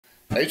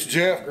It's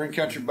Jeff, Green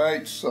Country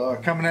Baits,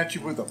 coming at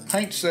you with a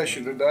paint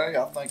session today.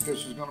 I think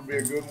this is going to be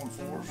a good one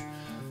for us.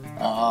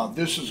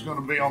 This is going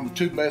to be on the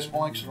two best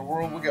blanks in the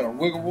world. We got a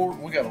Wigglewort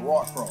and we got a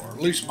Rock Craw, or at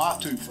least my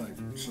two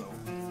favorites. So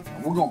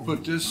we're going to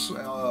put this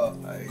a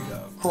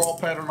crawl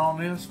pattern on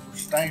this for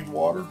stained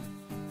water.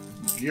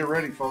 Get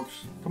ready,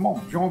 folks. Come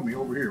on, join me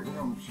over here. We're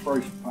going to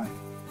spray some paint.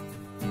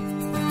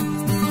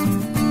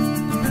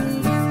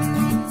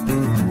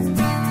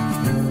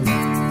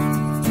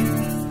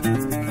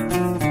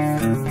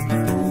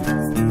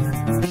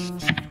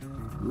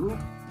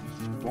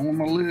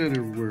 My lid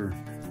everywhere.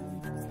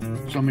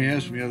 Somebody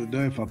asked me the other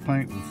day if I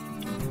paint with,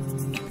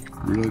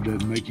 really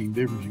doesn't make any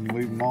difference, you can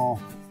leave them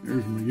all.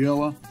 Here's my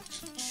yellow.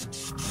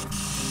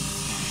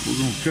 We're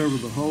going to cover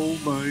the whole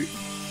bait.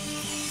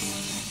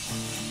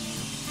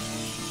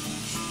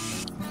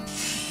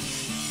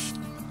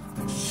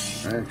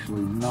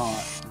 Actually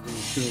not. We're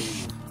going to cover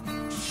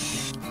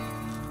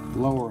the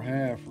lower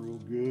half real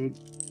good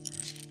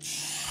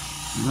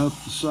and up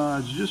the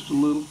sides just a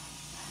little.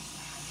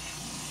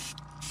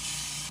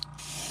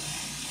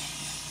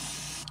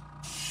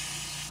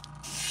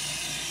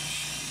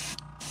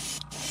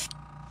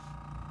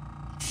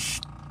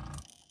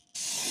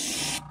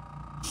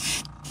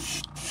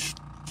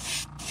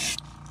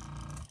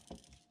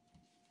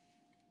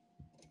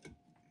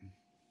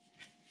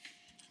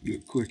 Get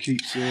a quick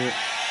heat set and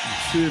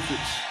see if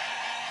it's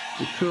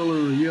the color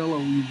of yellow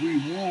we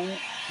want.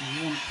 We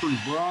want it pretty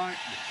bright.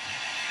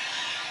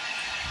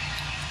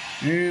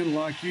 And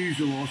like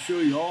usual, I'll show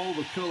you all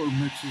the color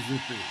mixes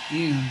at the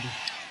end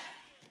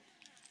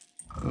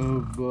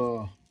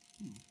of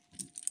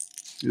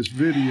this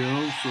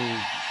video so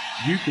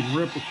you can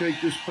replicate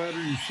this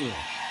pattern yourself.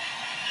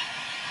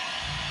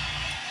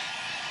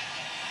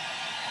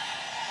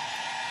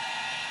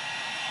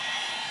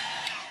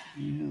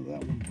 Yeah,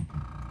 that one.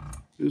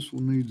 This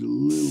one needs a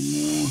little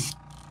more.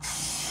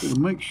 So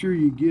make sure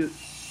you get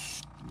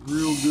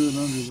real good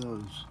under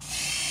those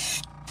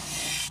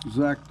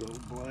X-Acto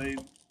blade.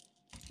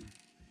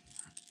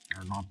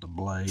 Or not the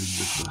blade,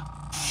 but the...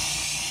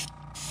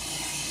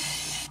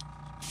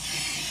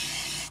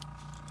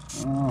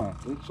 Alright,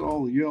 that's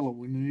all the yellow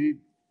we need.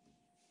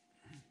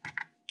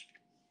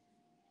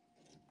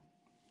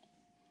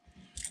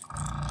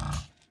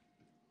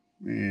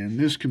 And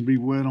this can be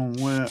wet on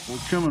wet. We're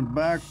coming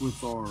back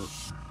with our...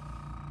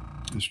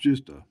 It's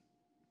just a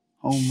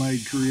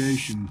homemade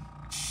creation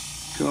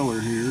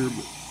color here,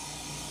 but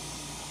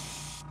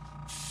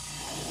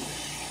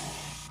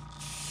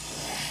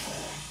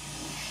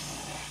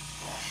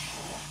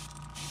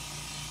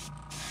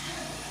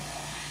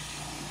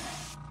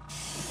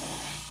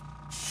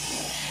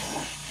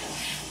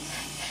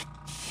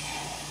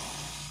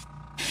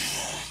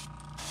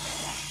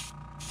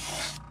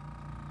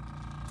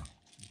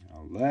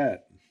now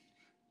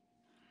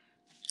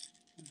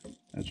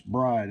that's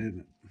bright, isn't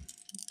it?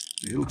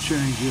 It'll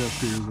change up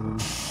here though.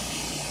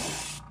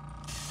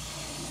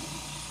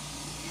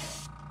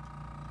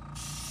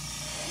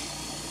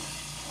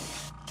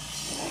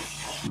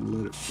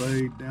 Let it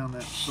fade down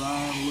that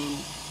side a little.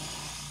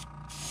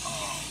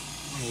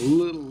 A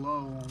little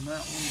low on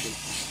that one, but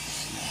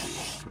it'll be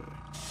okay.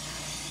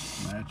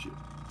 Match it.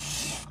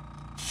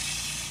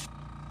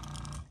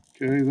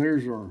 Okay,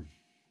 there's our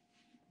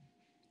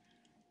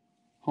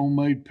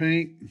homemade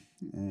paint.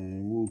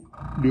 We'll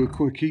do a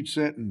quick heat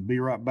set and be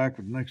right back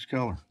with the next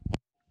color.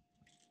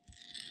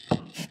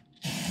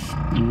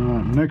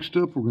 Alright, next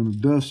up we're going to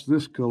dust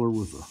this color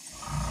with a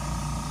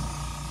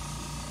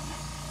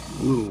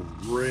little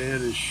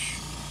reddish.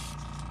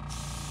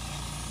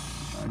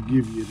 I'll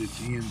give you it at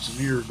the end, it's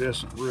an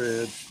iridescent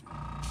red.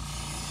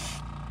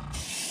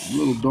 A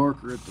little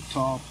darker at the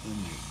top than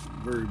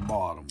the very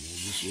bottom. We'll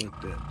just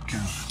let that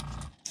kind of...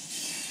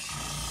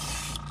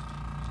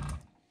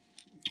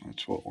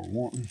 That's what we're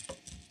wanting.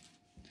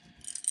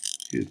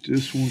 Hit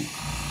this one.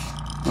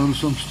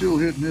 Notice I'm still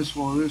hitting this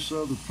while this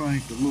other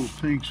paint, the little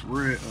pink's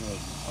red,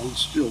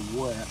 still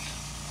wet.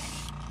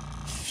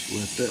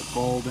 Let that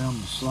fall down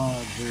the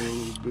side there a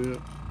little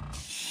bit.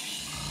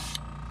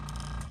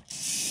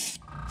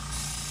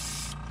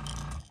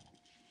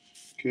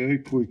 Okay,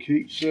 quick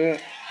heat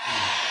set.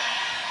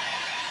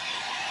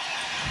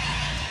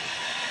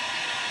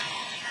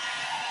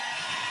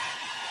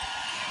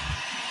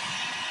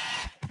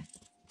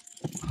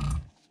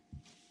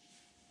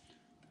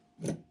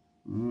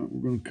 Alright,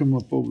 we're going to come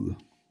up over the,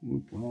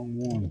 wrong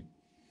one.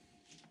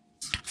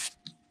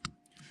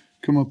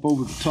 Come up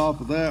over the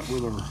top of that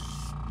with our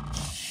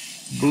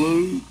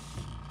blue.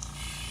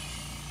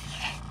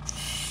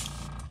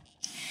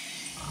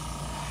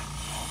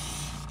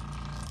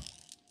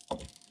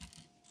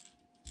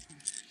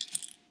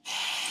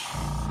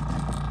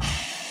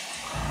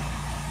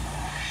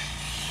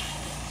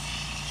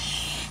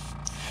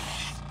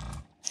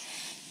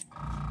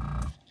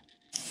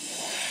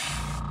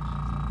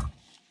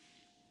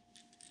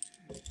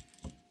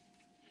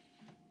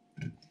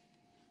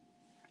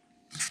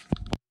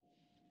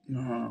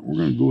 Alright, we're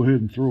going to go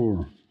ahead and throw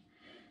our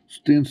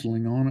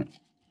stenciling on it.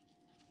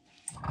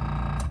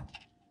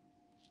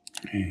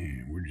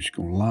 And we're just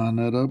going to line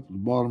that up at the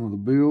bottom of the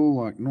bill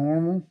like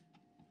normal.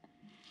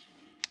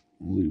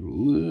 Leave a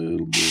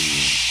little bit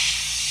of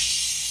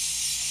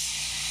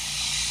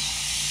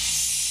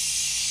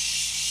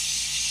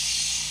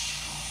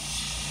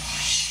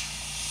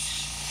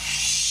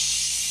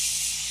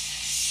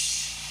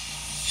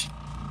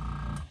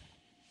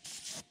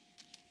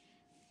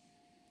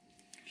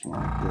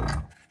like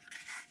that.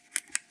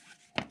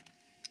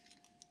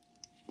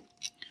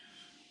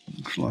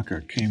 Looks like I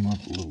came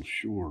up a little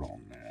short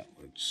on that.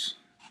 Let's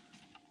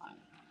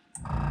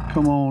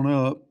come on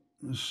up.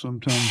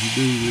 Sometimes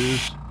you do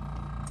this.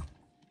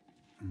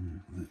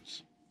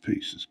 This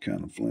piece is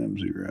kind of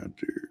flimsy right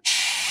there.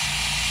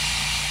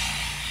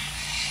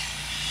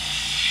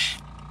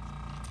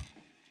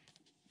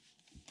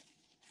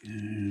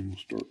 And we'll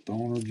start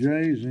throwing our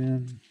J's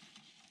in.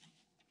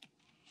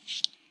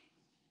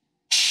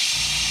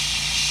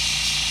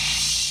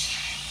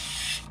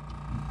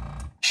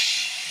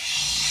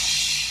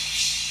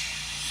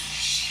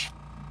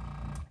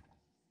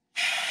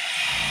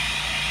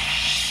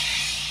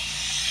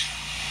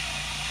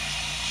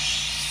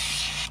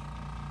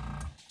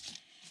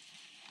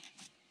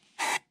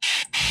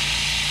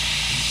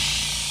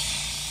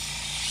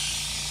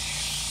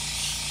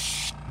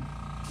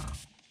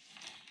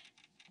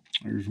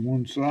 There's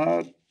one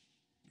side.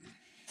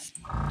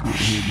 Go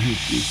ahead and hit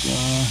this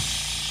eye.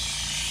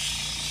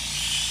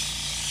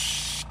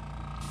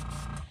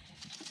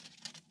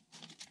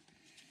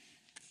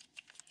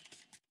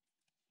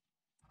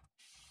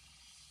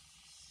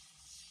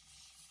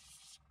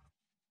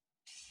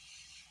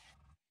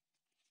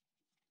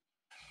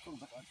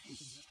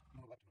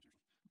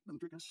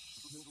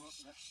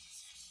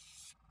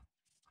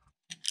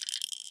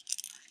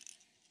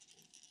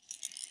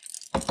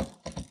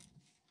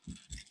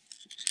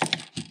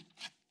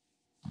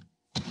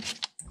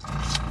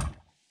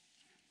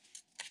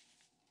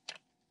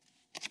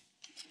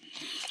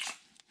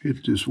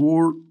 Hit this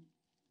wart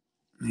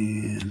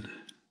and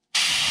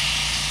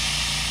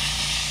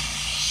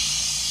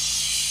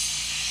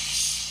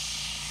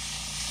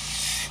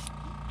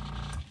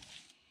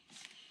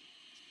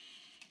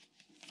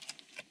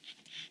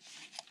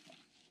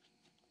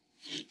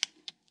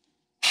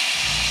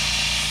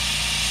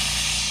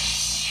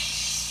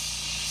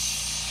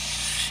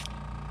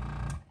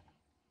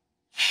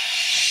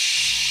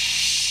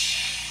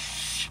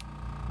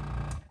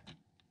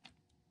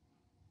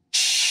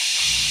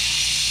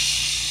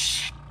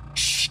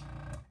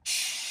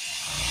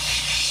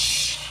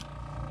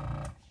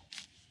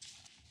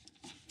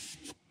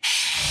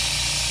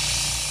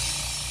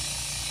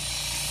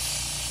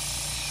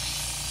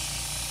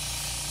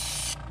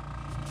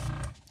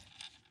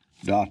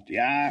dot the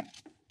I.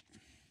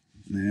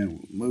 Now we'll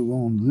move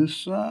on to this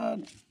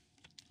side.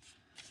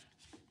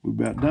 We're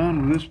about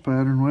done with this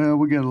pattern. Well,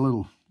 we got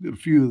a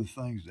few of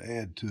the things to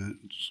add to it.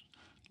 It's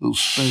little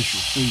special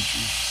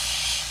features.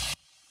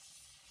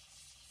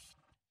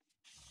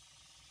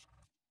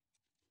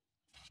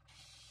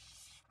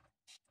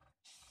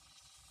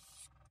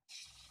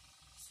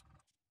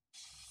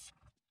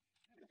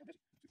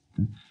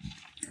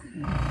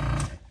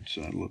 This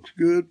side looks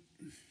good.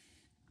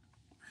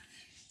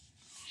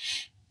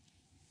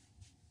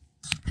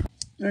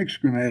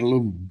 Next, we're going to add a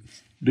little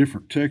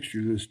different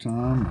texture this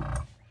time.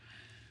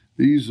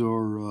 These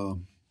are,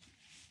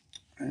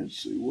 let's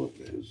see, what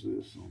is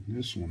this on?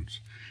 This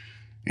one's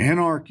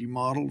Anarchy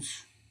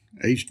Models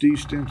HD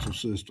stencil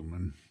system.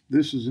 And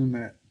this is in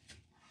that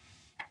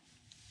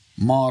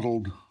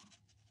modeled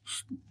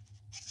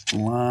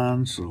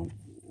line. So,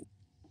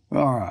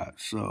 all right,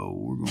 so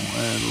we're going to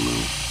add a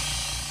little.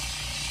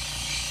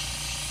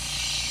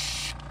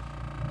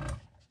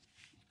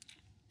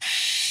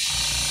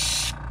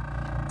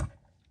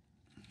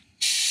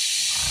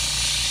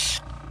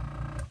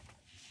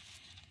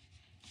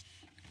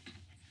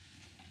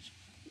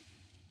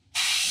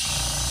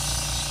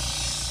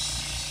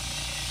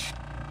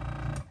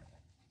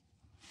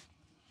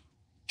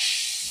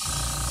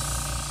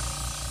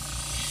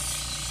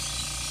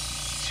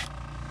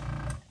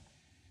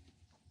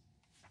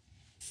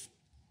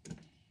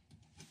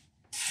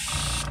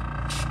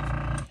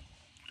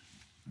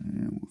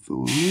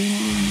 Throw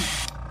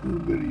a little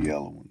bit of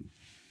yellow in.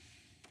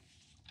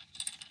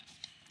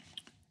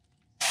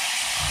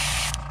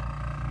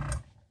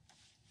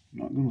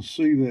 Not going to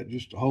see that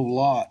just a whole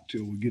lot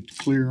till we get the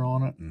clear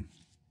on it. And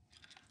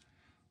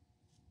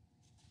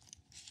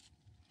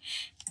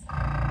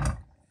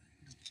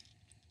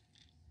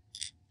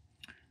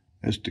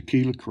that's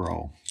Tequila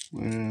Craw.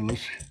 Well,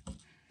 let's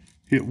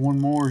hit one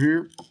more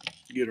here.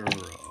 Get our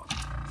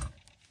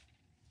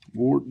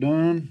wart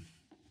done.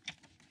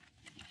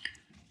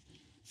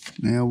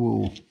 Now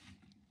we'll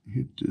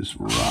hit this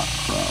rock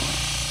crawler.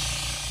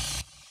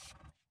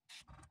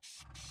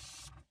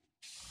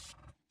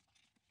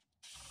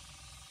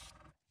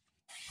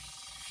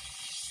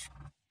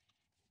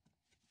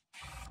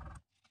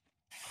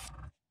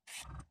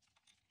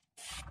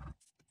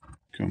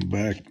 Come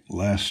back,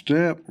 last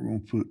step, we're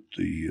going to put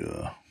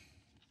the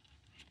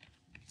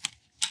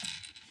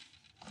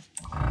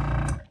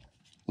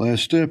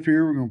Last step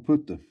here, we're going to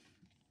put the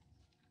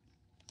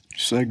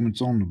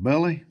segments on the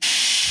belly.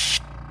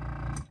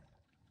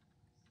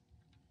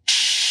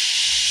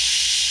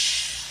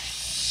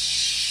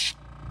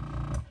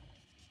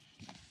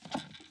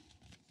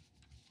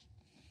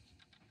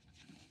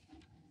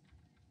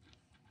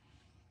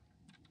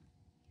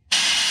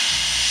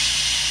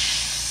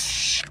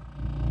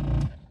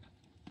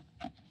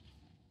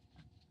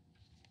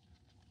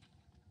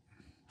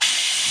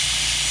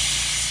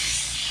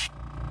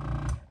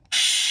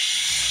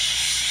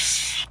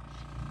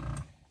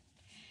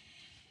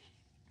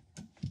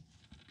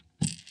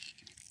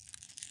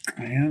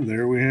 And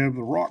there we have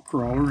the rock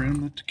crawler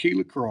in the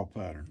Tequila Craw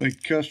pattern. I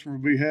think the customer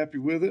will be happy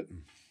with it.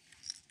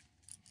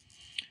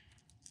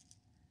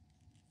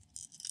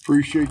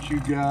 Appreciate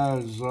you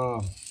guys.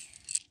 All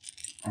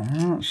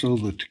right, so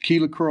the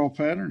Tequila Craw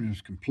pattern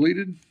is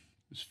completed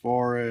as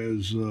far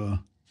as the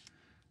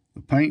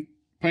paint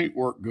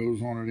work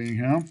goes on it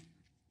anyhow.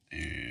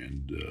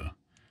 And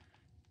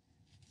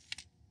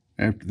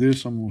after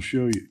this, I'm going to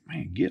show you,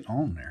 man, get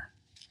on there.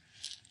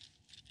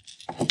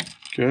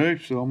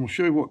 Okay, so I'm going to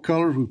show you what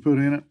colors we put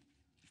in it.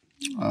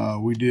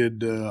 We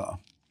did the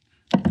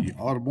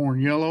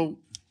Audubon yellow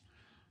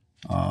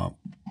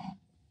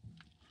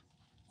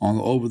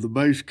over the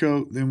base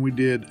coat. Then we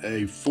did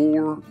a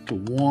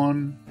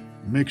 4:1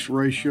 mix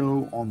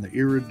ratio on the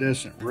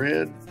iridescent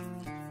red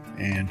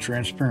and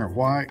transparent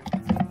white.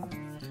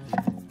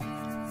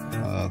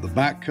 The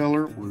back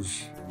color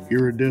was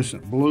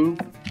iridescent blue.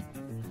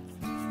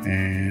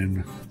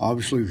 And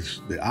obviously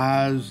the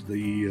eyes,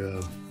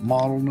 the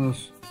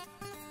mottleness,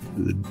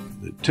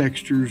 the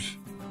textures,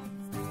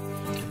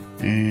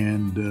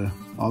 and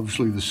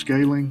obviously the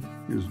scaling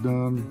is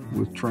done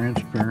with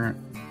transparent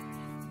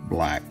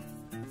black.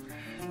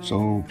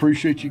 So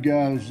appreciate you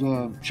guys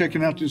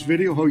checking out this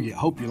video.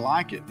 Hope you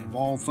like it. Of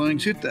all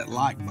things, hit that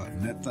like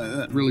button.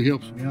 That really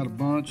helps me out a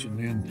bunch. And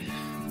then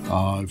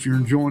if you're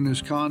enjoying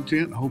this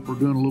content, I hope we're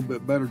doing a little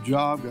bit better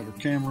job. Got our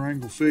camera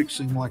angle fixed.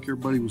 Seemed like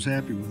everybody was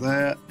happy with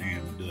that.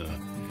 And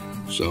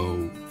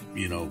so,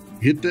 you know,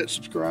 hit that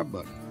subscribe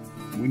button.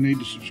 We need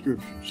the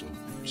subscription. So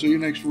see you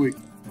next week.